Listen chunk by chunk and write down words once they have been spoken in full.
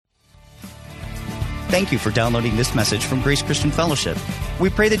Thank you for downloading this message from Grace Christian Fellowship. We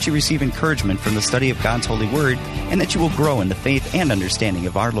pray that you receive encouragement from the study of God's holy word and that you will grow in the faith and understanding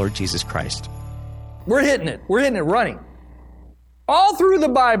of our Lord Jesus Christ. We're hitting it running. All through the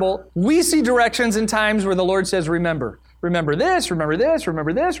Bible, we see directions and times where the Lord says, remember. Remember this, remember this,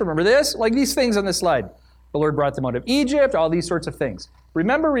 remember this, remember this. Like these things on this slide. The Lord brought them out of Egypt, all these sorts of things.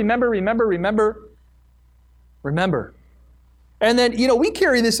 Remember, remember, remember, remember, remember. And then, we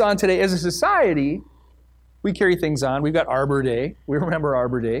carry this on today as a society. We carry things on. We've got Arbor Day. We remember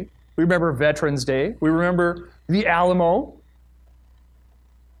Arbor Day. We remember Veterans Day. We remember the Alamo.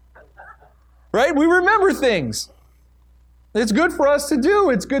 Right? We remember things. It's good for us to do.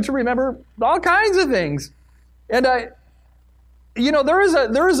 It's good to remember all kinds of things. And there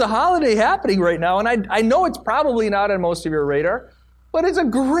is a holiday happening right now, and I know it's probably not on most of your radar, but it's a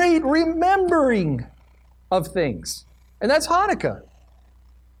great remembering of things. And that's Hanukkah.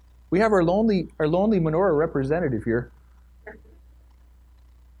 We have our lonely menorah representative here.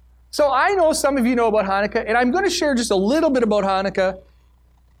 So I know some of you know about Hanukkah, and I'm going to share just a little bit about Hanukkah.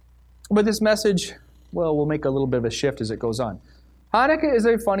 But this message, we'll make a little bit of a shift as it goes on. Hanukkah is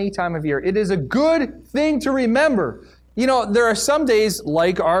a funny time of year. It is a good thing to remember. There are some days,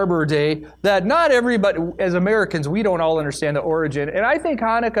 like Arbor Day, that not everybody, as Americans, we don't all understand the origin. And I think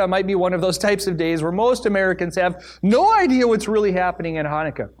Hanukkah might be one of those types of days where most Americans have no idea what's really happening in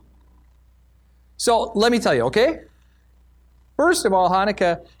Hanukkah. So let me tell you, okay? First of all,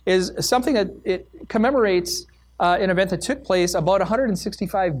 Hanukkah is something that it commemorates an event that took place about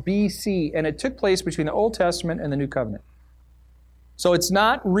 165 BC, and it took place between the Old Testament and the New Covenant. So it's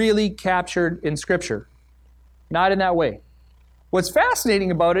not really captured in Scripture. Not in that way. What's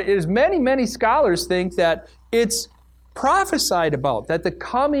fascinating about it is many, many scholars think that it's prophesied about, that the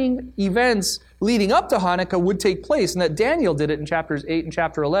coming events leading up to Hanukkah would take place, and that Daniel did it in chapters 8 and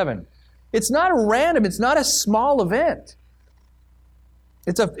chapter 11. It's not random. It's not a small event.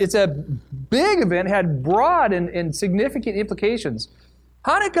 It's a big event, had broad and significant implications.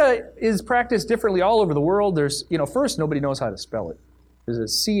 Hanukkah is practiced differently all over the world. There's, first, nobody knows how to spell it. Is it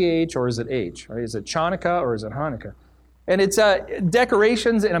C-H or is it H? Right? Is it Chanukah or is it Hanukkah? And it's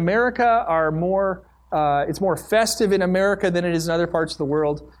decorations in America are more, it's more festive in America than it is in other parts of the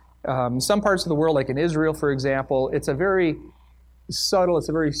world. Some parts of the world, like in Israel, for example, it's a very subtle, it's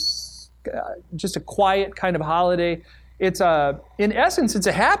a very just a quiet kind of holiday. In essence, it's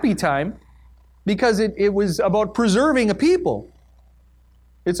a happy time because it was about preserving a people.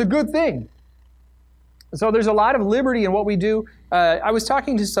 It's a good thing. So there's a lot of liberty in what we do. I was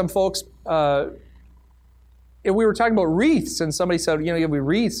talking to some folks, and we were talking about wreaths, and somebody said, you have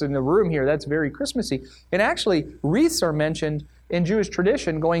wreaths in the room here. That's very Christmassy. And actually, wreaths are mentioned in Jewish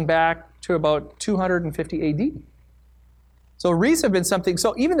tradition going back to about 250 AD. So wreaths have been something,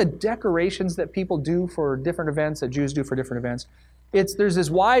 so even the decorations that people do for different events, that Jews do for different events, there's this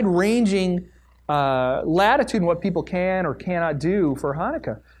wide-ranging latitude in what people can or cannot do for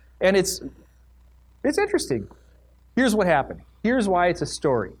Hanukkah. And it's interesting. Here's what happened. Here's why it's a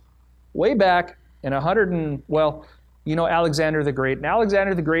story. Way back in Alexander the Great. And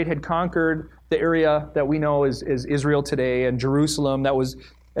Alexander the Great had conquered the area that we know is Israel today and Jerusalem. That was,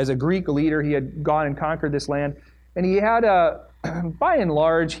 as a Greek leader, he had gone and conquered this land. And he had by and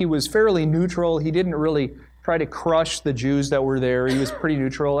large, he was fairly neutral. He didn't really try to crush the Jews that were there. He was pretty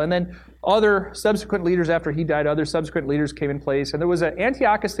neutral. And then other subsequent leaders after he died, other subsequent leaders came in place. And there was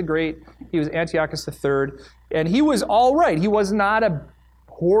Antiochus the Great. He was Antiochus the Third. And he was all right. He was not a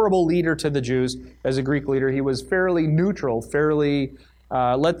horrible leader to the Jews as a Greek leader. He was fairly neutral, fairly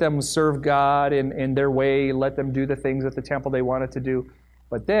let them serve God in their way, let them do the things at the temple they wanted to do.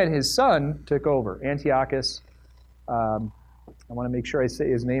 But then his son took over, Antiochus. I want to make sure I say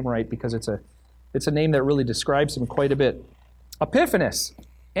his name right because it's a name that really describes him quite a bit. Epiphanes.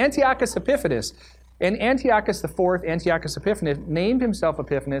 Antiochus Epiphanes. And Antiochus IV, Antiochus Epiphanes, named himself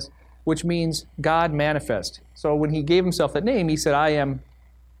Epiphanes, which means God manifest. So when he gave himself that name, he said, I am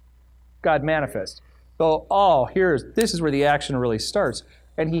God manifest. So, this is where the action really starts.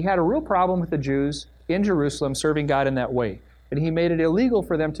 And he had a real problem with the Jews in Jerusalem serving God in that way. And he made it illegal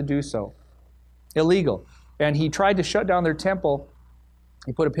for them to do so. Illegal. And he tried to shut down their temple.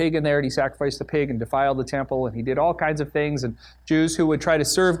 He put a pig in there, and he sacrificed the pig and defiled the temple, and he did all kinds of things. And Jews who would try to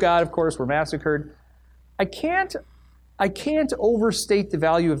serve God, of course, were massacred. I can't overstate the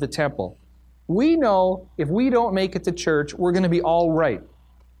value of the temple. We know if we don't make it to church, we're going to be all right.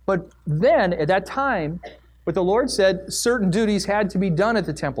 But then, at that time, what the Lord said, certain duties had to be done at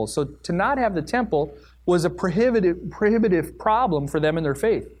the temple. So to not have the temple was a prohibitive problem for them in their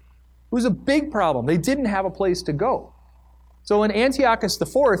faith. It was a big problem. They didn't have a place to go. So when Antiochus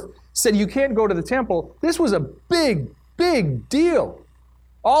IV said you can't go to the temple, this was a big, big deal.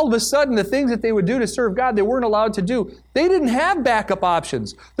 All of a sudden, the things that they would do to serve God, they weren't allowed to do. They didn't have backup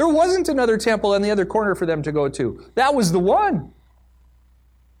options. There wasn't another temple in the other corner for them to go to. That was the one.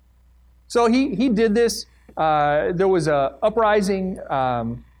 So he did this. There was an uprising.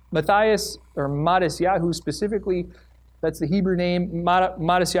 Matthias, or Mattisyahu specifically, that's the Hebrew name.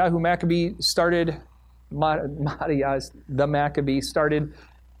 Mattisyahu Maccabee started, Matthias the Maccabee started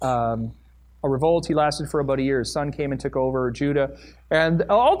a revolt. He lasted for about a year. His son came and took over Judah. And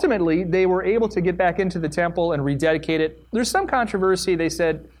ultimately, they were able to get back into the temple and rededicate it. There's some controversy. They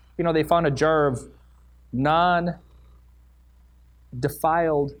said, they found a jar of non-defiled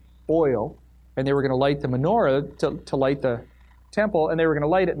oil, and they were going to light the menorah to light the temple, and they were going to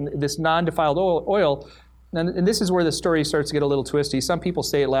light it in this non-defiled oil. And this is where the story starts to get a little twisty. Some people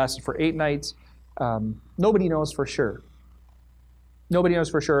say it lasted for 8 nights. Nobody knows for sure. Nobody knows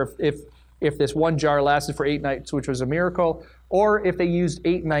for sure if this one jar lasted for 8 nights, which was a miracle, or if they used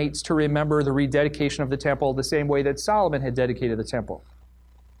 8 nights to remember the rededication of the temple the same way that Solomon had dedicated the temple.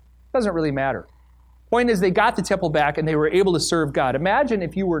 Doesn't really matter. Point is, they got the temple back and they were able to serve God. Imagine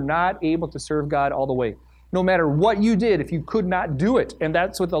if you were not able to serve God all the way. No matter what you did, if you could not do it. And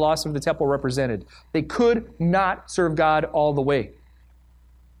that's what the loss of the temple represented. They could not serve God all the way.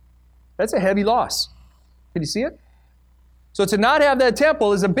 That's a heavy loss. Can you see it? So to not have that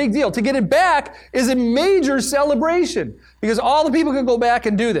temple is a big deal. To get it back is a major celebration because all the people can go back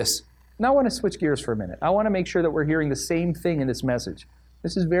and do this. Now I want to switch gears for a minute. I want to make sure that we're hearing the same thing in this message.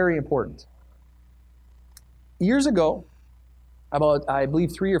 This is very important. Years ago, about, I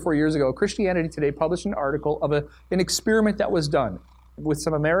believe 3 or 4 years ago, Christianity Today published an article of an experiment that was done with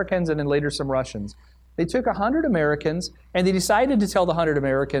some Americans and then later some Russians. They took 100 Americans and they decided to tell the 100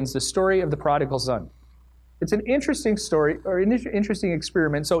 Americans the story of the prodigal son. It's an interesting story, or an interesting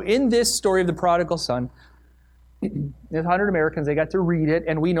experiment. So in this story of the prodigal son, there's 100 Americans, they got to read it,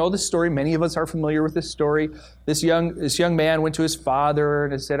 and we know the story. Many of us are familiar with this story. This young man went to his father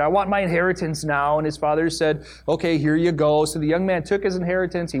and said, I want my inheritance now. And his father said, okay, here you go. So the young man took his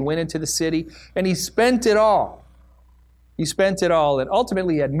inheritance, he went into the city, and he spent it all. He spent it all, and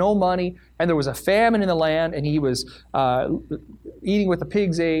ultimately he had no money, and there was a famine in the land, and he was eating what the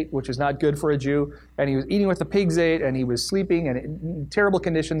pigs ate, which is not good for a Jew, and he was eating what the pigs ate, and he was sleeping in terrible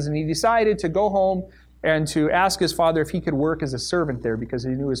conditions, and he decided to go home and to ask his father if he could work as a servant there because he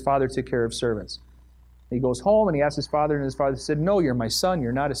knew his father took care of servants. He goes home and he asks his father, and his father said, no, you're my son,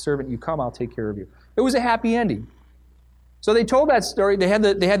 you're not a servant, you come, I'll take care of you. It was a happy ending. So they told that story. They had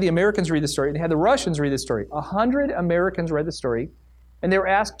the Americans read the story. They had the Russians read the story. 100 Americans read the story, and they were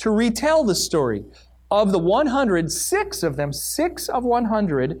asked to retell the story. Of the 100, 6 of them, 6 of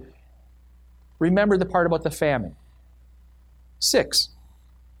 100, remembered the part about the famine. 6.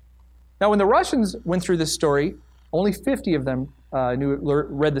 Now, when the Russians went through this story, only 50 of them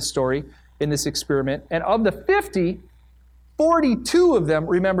read the story in this experiment, and of the 50, 42 of them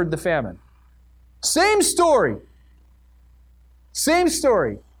remembered the famine. Same story. Same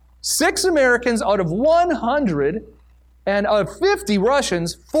story. 6 Americans out of 100, and out of 50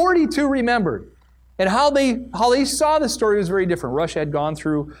 Russians, 42 remembered. And how they saw the story was very different. Russia had gone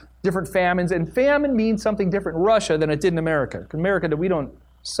through different famines, and famine means something different in Russia than it did in America. In America, we don't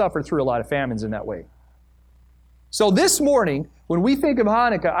suffer through a lot of famines in that way. So this morning, when we think of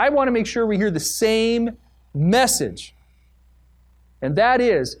Hanukkah, I want to make sure we hear the same message. And that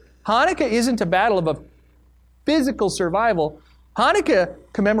is, Hanukkah isn't a battle of a physical survival. Hanukkah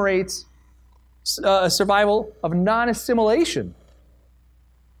commemorates a survival of non-assimilation.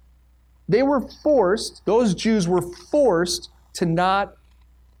 They were forced, those Jews were forced to not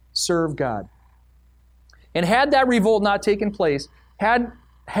serve God. And had that revolt not taken place,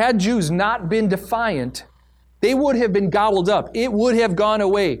 had Jews not been defiant, they would have been gobbled up. It would have gone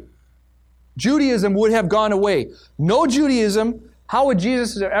away. Judaism would have gone away. No Judaism, how would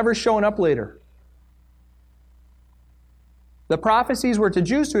Jesus have ever shown up later? The prophecies were to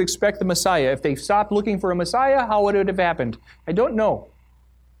Jews to expect the Messiah. If they stopped looking for a Messiah, how would it have happened? I don't know.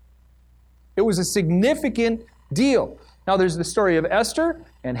 It was a significant deal. Now there's the story of Esther,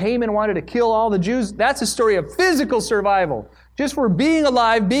 and Haman wanted to kill all the Jews. That's a story of physical survival. Just for being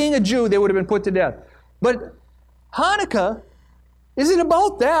alive, being a Jew, they would have been put to death. But Hanukkah isn't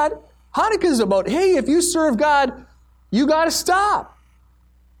about that. Hanukkah is about, hey, if you serve God, you got to stop.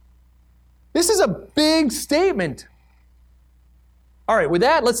 This is a big statement. All right, with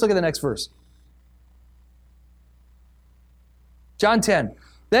that, let's look at the next verse. John 10.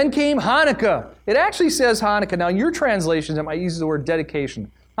 Then came Hanukkah. It actually says Hanukkah. Now, in your translations, it might use the word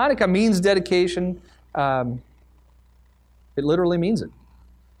dedication. Hanukkah means dedication. It literally means it.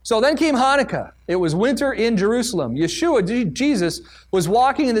 So then came Hanukkah. It was winter in Jerusalem. Yeshua, Jesus, was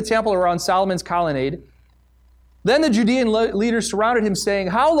walking in the temple around Solomon's colonnade. Then the Judean leaders surrounded him, saying,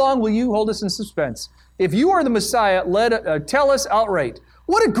 "How long will you hold us in suspense? If you are the Messiah, tell us outright."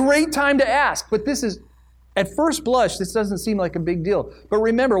 What a great time to ask. But this is, at first blush, this doesn't seem like a big deal. But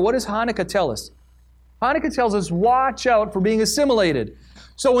remember, what does Hanukkah tell us? Hanukkah tells us, watch out for being assimilated.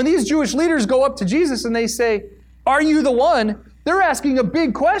 So when these Jewish leaders go up to Jesus and they say, "Are you the one?" they're asking a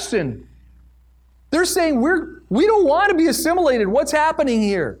big question. They're saying, we don't want to be assimilated. What's happening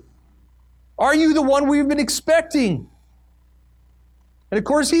here? Are you the one we've been expecting? And of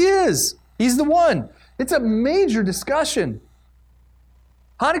course he is. He's the one. It's a major discussion.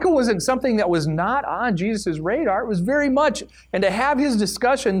 Hanukkah wasn't something that was not on Jesus' radar. It was very much. And to have his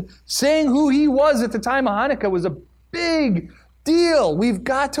discussion saying who he was at the time of Hanukkah was a big deal. We've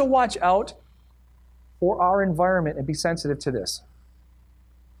got to watch out for our environment and be sensitive to this.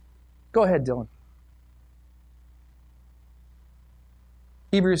 Go ahead, Dylan.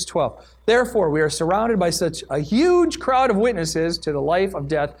 Hebrews 12. Therefore, we are surrounded by such a huge crowd of witnesses to the life of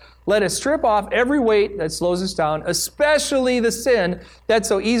death. Let us strip off every weight that slows us down, especially the sin that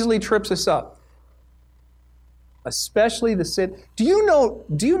so easily trips us up. Especially the sin. Do you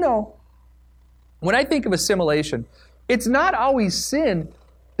know, when I think of assimilation, it's not always sin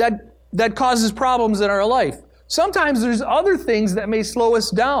that causes problems in our life. Sometimes there's other things that may slow us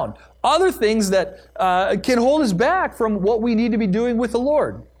down, other things that can hold us back from what we need to be doing with the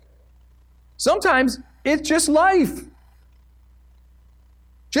Lord. Sometimes it's just life.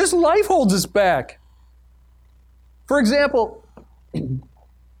 Just life holds us back. For example,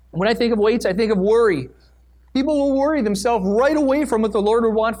 when I think of weights, I think of worry. People will worry themselves right away from what the Lord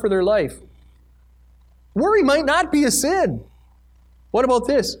would want for their life. Worry might not be a sin. What about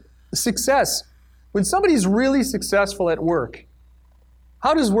this? Success. When somebody's really successful at work,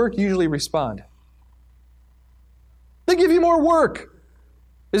 how does work usually respond? They give you more work.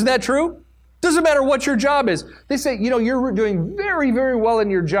 Isn't that true? Doesn't matter what your job is. They say, you're doing very, very well in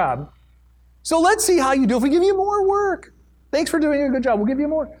your job. So let's see how you do if we give you more work. Thanks for doing a good job. We'll give you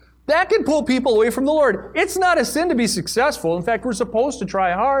more. That can pull people away from the Lord. It's not a sin to be successful. In fact, we're supposed to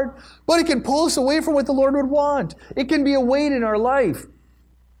try hard, but it can pull us away from what the Lord would want. It can be a weight in our life.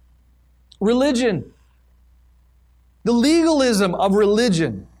 Religion. The legalism of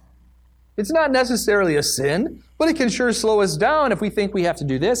religion. It's not necessarily a sin, but it can sure slow us down if we think we have to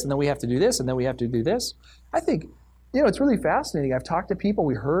do this, and then we have to do this, and then we have to do this. I think, it's really fascinating. I've talked to people.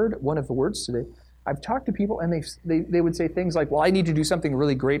 We heard one of the words today. I've talked to people, and they would say things like, well, I need to do something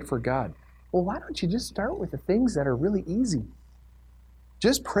really great for God. Well, why don't you just start with the things that are really easy?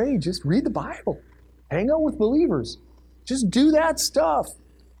 Just pray. Just read the Bible. Hang out with believers. Just do that stuff.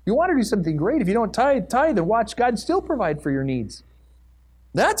 You want to do something great. If you don't tithe, and watch God still provide for your needs.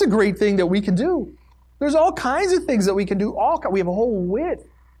 That's a great thing that we can do. There's all kinds of things that we can do. We have a whole width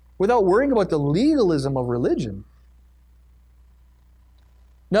without worrying about the legalism of religion.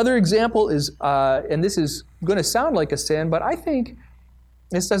 Another example is, and this is going to sound like a sin, but I think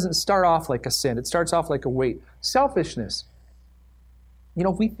this doesn't start off like a sin. It starts off like a weight. Selfishness.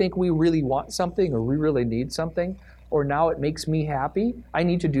 If we think we really want something or we really need something, or now it makes me happy, I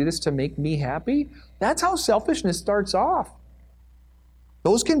need to do this to make me happy, that's how selfishness starts off.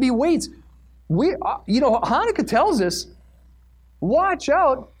 Those can be weights. Hanukkah tells us, watch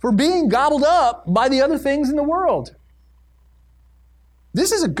out for being gobbled up by the other things in the world.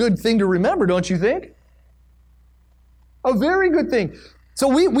 This is a good thing to remember, don't you think? A very good thing. So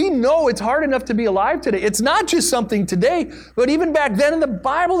we know it's hard enough to be alive today. It's not just something today, but even back then in the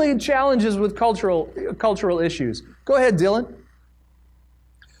Bible, they had challenges with cultural issues. Go ahead, Dylan.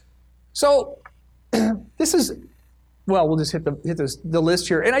 So this is, we'll just hit the list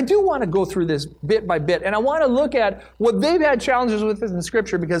here. And I do want to go through this bit by bit. And I want to look at what they've had challenges with in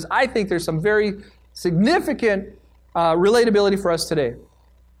Scripture, because I think there's some very significant relatability for us today.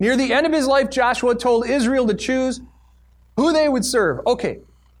 Near the end of his life, Joshua told Israel to choose who they would serve. Okay,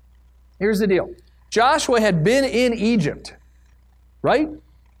 here's the deal. Joshua had been in Egypt, right?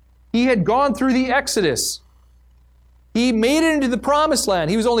 He had gone through the Exodus. He made it into the Promised Land.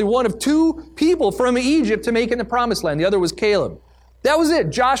 He was only one of 2 people from Egypt to make it in the Promised Land. The other was Caleb. That was it.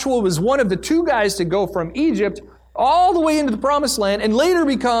 Joshua was one of the 2 guys to go from Egypt all the way into the Promised Land and later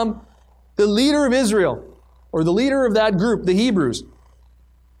become the leader of Israel, or the leader of that group, the Hebrews.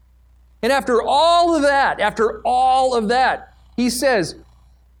 And after all of that, he says,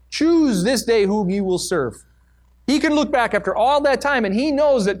 choose this day whom you will serve. He can look back after all that time, and he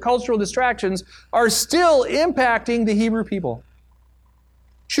knows that cultural distractions are still impacting the Hebrew people.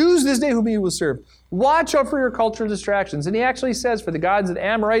 Choose this day whom you will serve. Watch out for your cultural distractions. And he actually says, for the gods of the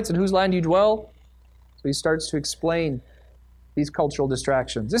Amorites in whose land you dwell. So he starts to explain these cultural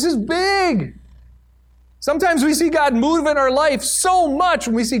distractions. This is big. Sometimes we see God move in our life so much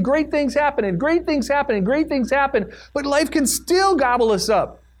when we see great things happen and great things happen and great things happen, but life can still gobble us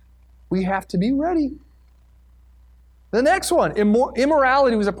up. We have to be ready. The next one,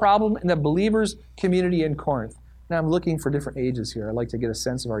 immorality was a problem in the believers' community in Corinth. Now I'm looking for different ages here. I'd like to get a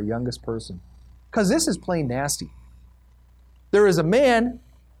sense of our youngest person. Because this is plain nasty. There is a man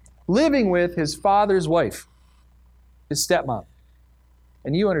living with his father's wife, his stepmom.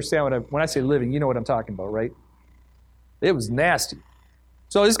 And you understand when I say living, you know what I'm talking about, right? It was nasty.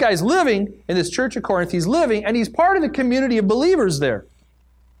 So this guy's living in this church of Corinth. He's living, and he's part of the community of believers there.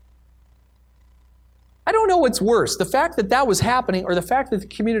 I don't know what's worse, the fact that that was happening or the fact that the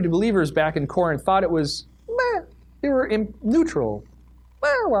community of believers back in Corinth thought it was, they were neutral.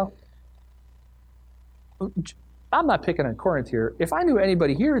 Well, I'm not picking on Corinth here. If I knew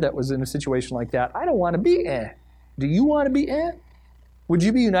anybody here that was in a situation like that, I don't want to be Do you want to be Would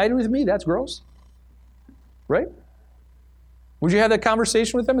you be united with me? That's gross. Right? Would you have that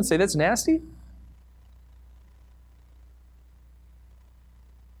conversation with them and say, that's nasty?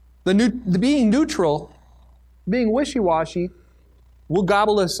 The being neutral, being wishy-washy, will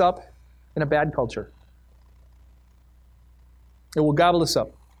gobble us up in a bad culture. It will gobble us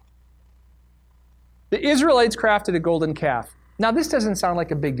up. The Israelites crafted a golden calf. Now, this doesn't sound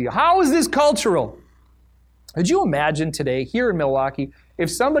like a big deal. How is this cultural? Could you imagine today, here in Milwaukee,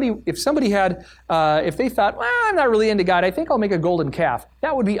 if somebody had, if they thought, I'm not really into God, I think I'll make a golden calf.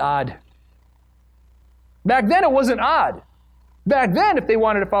 That would be odd. Back then, it wasn't odd. Back then, if they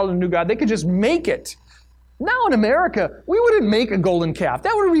wanted to follow the new God, they could just make it. Now in America, we wouldn't make a golden calf.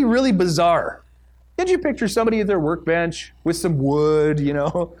 That would be really bizarre. Could you picture somebody at their workbench with some wood,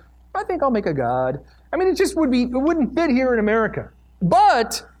 I think I'll make a god. I mean, it wouldn't fit here in America.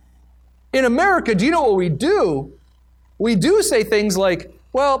 But in America, do you know what we do? We do say things like,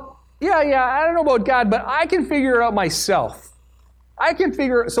 well, yeah, I don't know about God, but I can figure it out myself.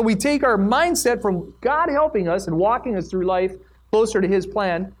 So we take our mindset from God helping us and walking us through life closer to His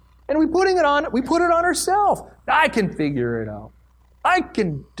plan, and we put it on ourselves. I can figure it out. I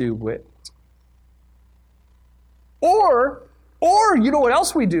can do it. Or you know what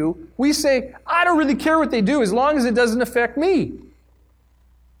else we do? We say, I don't really care what they do as long as it doesn't affect me.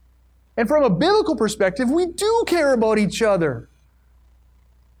 And from a biblical perspective, we do care about each other.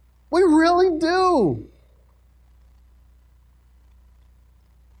 We really do.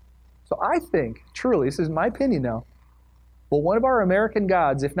 So I think, truly, this is my opinion now, but one of our American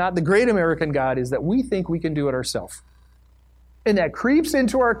gods, if not the great American God, is that we think we can do it ourselves. And that creeps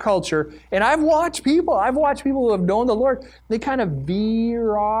into our culture. And I've watched people who have known the Lord, they kind of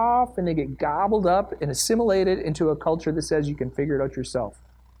veer off and they get gobbled up and assimilated into a culture that says you can figure it out yourself.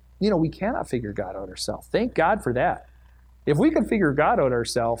 We cannot figure God out ourselves. Thank God for that. If we could figure God out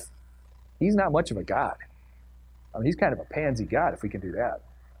ourselves, He's not much of a God. I mean, He's kind of a pansy God if we can do that.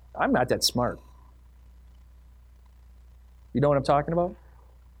 I'm not that smart. You know what I'm talking about?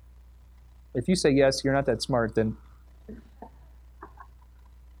 If you say yes, you're not that smart, then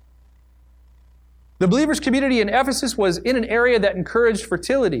the believers' community in Ephesus was in an area that encouraged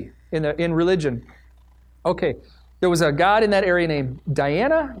fertility in religion. Okay, there was a god in that area named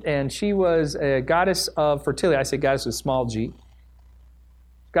Diana, and she was a goddess of fertility. I say goddess with small g.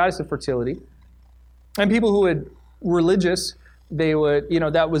 Goddess of fertility. And people who were religious, they would,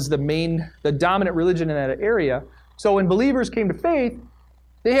 that was the dominant religion in that area. So when believers came to faith,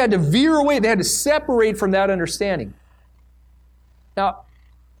 they had to veer away. They had to separate from that understanding. Now,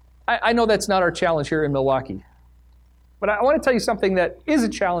 I know that's not our challenge here in Milwaukee. But I want to tell you something that is a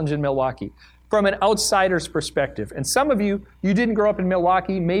challenge in Milwaukee from an outsider's perspective. And some of you didn't grow up in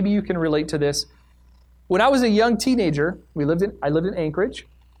Milwaukee. Maybe you can relate to this. When I was a young teenager, I lived in Anchorage,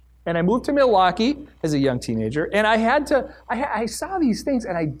 and I moved to Milwaukee as a young teenager, and I saw these things,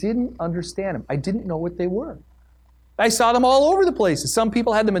 and I didn't understand them. I didn't know what they were. I saw them all over the place. Some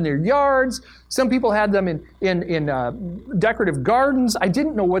people had them in their yards. Some people had them in decorative gardens. I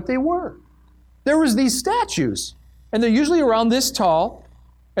didn't know what they were. There was these statues, and they're usually around this tall,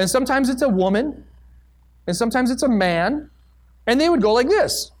 and sometimes it's a woman, and sometimes it's a man, and they would go like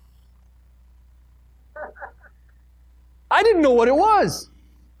this. I didn't know what it was.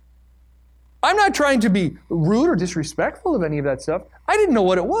 I'm not trying to be rude or disrespectful of any of that stuff. I didn't know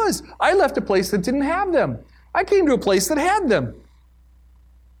what it was. I left a place that didn't have them. I came to a place that had them.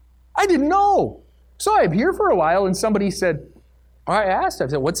 I didn't know. So I'm here for a while, and somebody said, I asked, I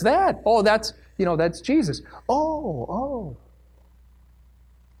said, what's that? Oh, that's Jesus. Oh.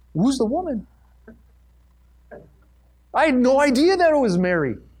 Who's the woman? I had no idea that it was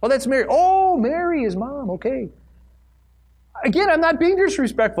Mary. Oh, that's Mary. Oh, Mary is mom. Okay. Again, I'm not being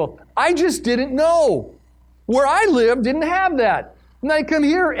disrespectful. I just didn't know. Where I lived didn't have that. And I come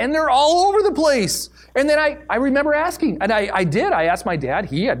here, and they're all over the place. And then I remember asking, and I did. I asked my dad.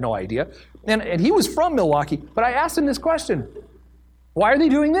 He had no idea. And he was from Milwaukee. But I asked him this question. Why are they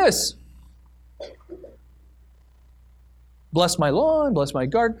doing this? Bless my lawn, bless my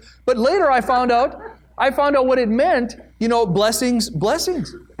garden. But later I found out what it meant, blessings.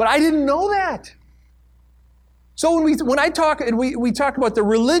 But I didn't know that. So when I talk, and we talk about the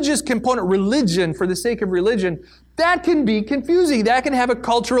religious component, religion for the sake of religion, that can be confusing. That can have a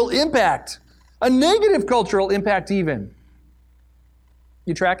cultural impact, a negative cultural impact even.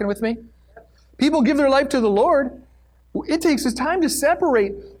 You tracking with me? People give their life to the Lord. It takes us time to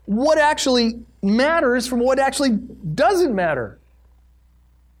separate what actually matters from what actually doesn't matter.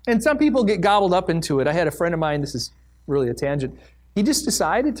 And some people get gobbled up into it. I had a friend of mine, this is really a tangent, he just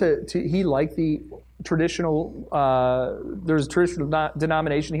decided he liked the traditional, there's a traditional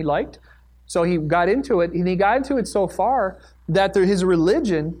denomination he liked. So he got into it, and he got into it so far that his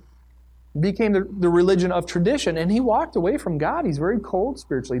religion became the religion of tradition, and he walked away from God. He's very cold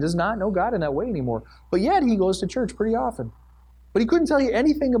spiritually. He does not know God in that way anymore. But yet he goes to church pretty often. But he couldn't tell you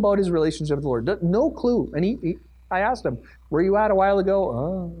anything about his relationship with the Lord. No clue. And I asked him, were you at a while ago?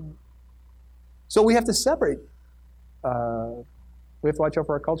 Oh. So we have to separate. We have to watch out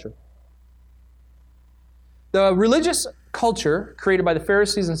for our culture. The religious culture created by the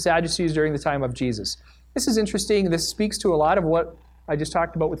Pharisees and Sadducees during the time of Jesus. This is interesting. This speaks to a lot of what I just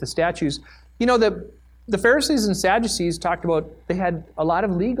talked about with the statues. The Pharisees and Sadducees talked about, they had a lot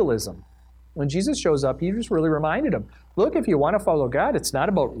of legalism. When Jesus shows up, he just really reminded them, look, if you want to follow God, it's not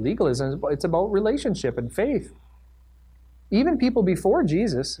about legalism, it's about relationship and faith. Even people before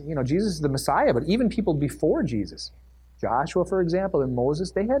Jesus, Jesus is the Messiah, but even people before Jesus, Joshua, for example, and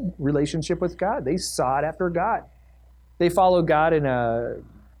Moses, they had relationship with God. They sought after God. They followed God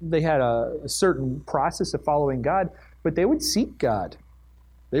they had a certain process of following God, but they would seek God.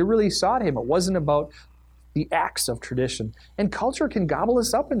 They really sought Him. It wasn't about the acts of tradition. And culture can gobble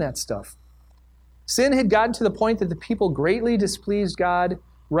us up in that stuff. Sin had gotten to the point that the people greatly displeased God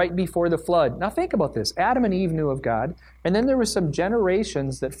right before the flood. Now think about this. Adam and Eve knew of God, and then there were some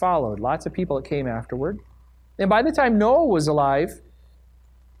generations that followed, lots of people that came afterward. And by the time Noah was alive,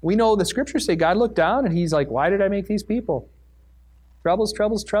 we know the scriptures say God looked down and he's like, why did I make these people? Troubles,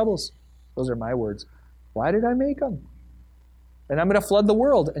 troubles, troubles. Those are my words. Why did I make them? And I'm going to flood the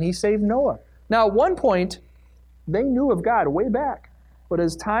world. And he saved Noah. Now, at one point, they knew of God way back. But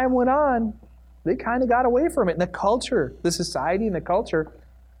as time went on, they kind of got away from it. And the culture, the society and the culture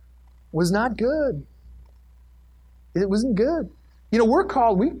was not good. It wasn't good. We're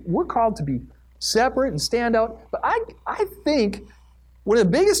called to be separate and stand out. But I think one of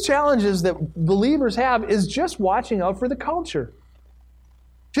the biggest challenges that believers have is just watching out for the culture.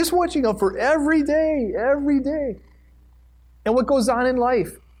 Just watching out for every day. And what goes on in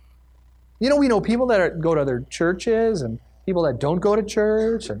life. We know people that go to other churches and people that don't go to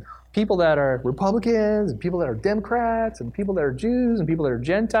church and people that are Republicans and people that are Democrats and people that are Jews and people that are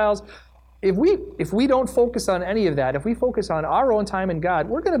Gentiles. If we don't focus on any of that, if we focus on our own time in God,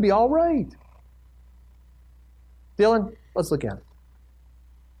 we're going to be all right. Dylan, let's look at it.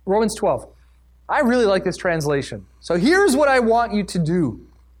 Romans 12. I really like this translation. So here's what I want you to do.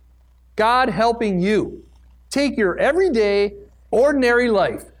 God helping you. Take your everyday, ordinary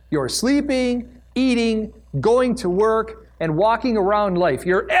life. Your sleeping, eating, going to work, and walking around life.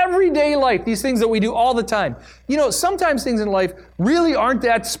 Your everyday life. These things that we do all the time. Sometimes things in life really aren't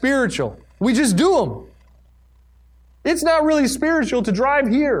that spiritual. We just do them. It's not really spiritual to drive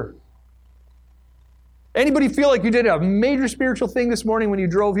here. Anybody feel like you did a major spiritual thing this morning when you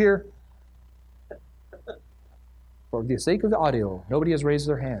drove here? For the sake of the audio, nobody has raised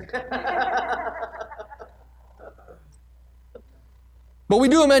their hand. But we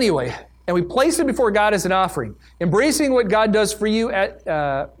do them anyway, and we place it before God as an offering. Embracing what God does for you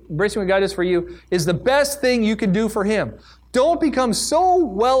is the best thing you can do for Him. Don't become so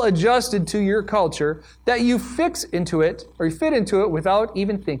well adjusted to your culture that you fit into it without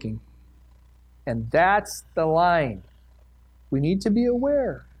even thinking. And that's the line. We need to be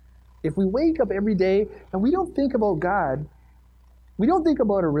aware. If we wake up every day and we don't think about God, we don't think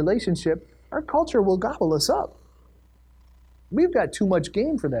about a relationship, our culture will gobble us up. We've got too much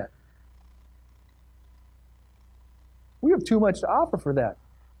game for that. We have too much to offer for that.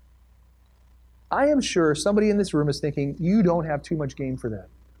 I am sure somebody in this room is thinking, you don't have too much game for that.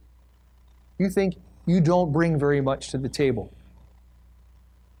 You think you don't bring very much to the table.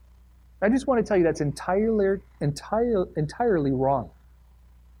 I just want to tell you that's entirely wrong.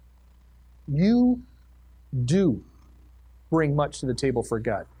 You do bring much to the table for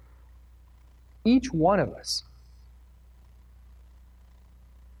God. Each one of us.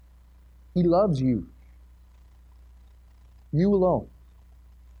 He loves you. You alone.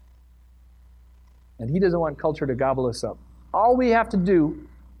 And He doesn't want culture to gobble us up. All we have to do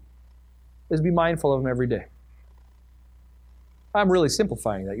is be mindful of Him every day. I'm really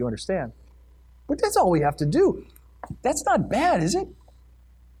simplifying that, you understand. But that's all we have to do. That's not bad, is it?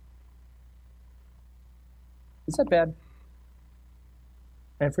 Is that bad?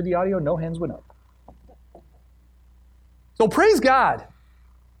 And for the audio, no hands went up. So praise God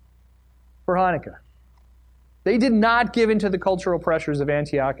for Hanukkah. They did not give in to the cultural pressures of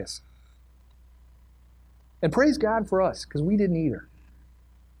Antiochus. And praise God for us, because we didn't either.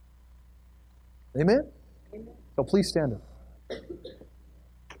 Amen? Amen? So please stand up.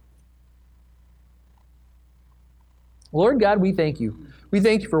 Lord God, we thank you. We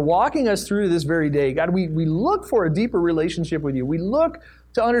thank you for walking us through this very day. God, we look for a deeper relationship with you. We look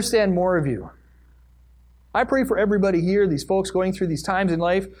to understand more of you. I pray for everybody here, these folks going through these times in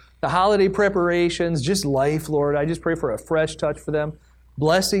life, the holiday preparations, just life, Lord. I just pray for a fresh touch for them,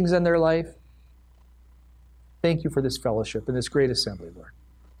 blessings in their life. Thank you for this fellowship and this great assembly, Lord.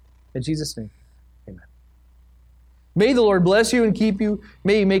 In Jesus' name, amen. May the Lord bless you and keep you.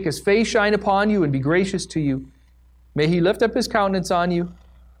 May He make His face shine upon you and be gracious to you. May He lift up His countenance on you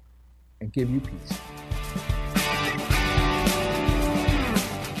and give you peace.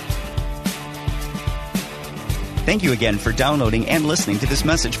 Thank you again for downloading and listening to this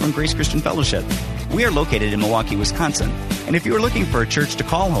message from Grace Christian Fellowship. We are located in Milwaukee, Wisconsin. And if you are looking for a church to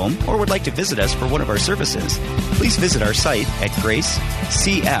call home or would like to visit us for one of our services, please visit our site at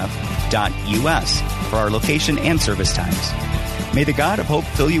gracecf.us for our location and service times. May the God of hope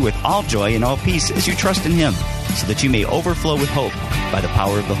fill you with all joy and all peace as you trust in Him, so that you may overflow with hope by the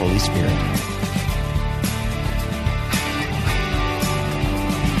power of the Holy Spirit.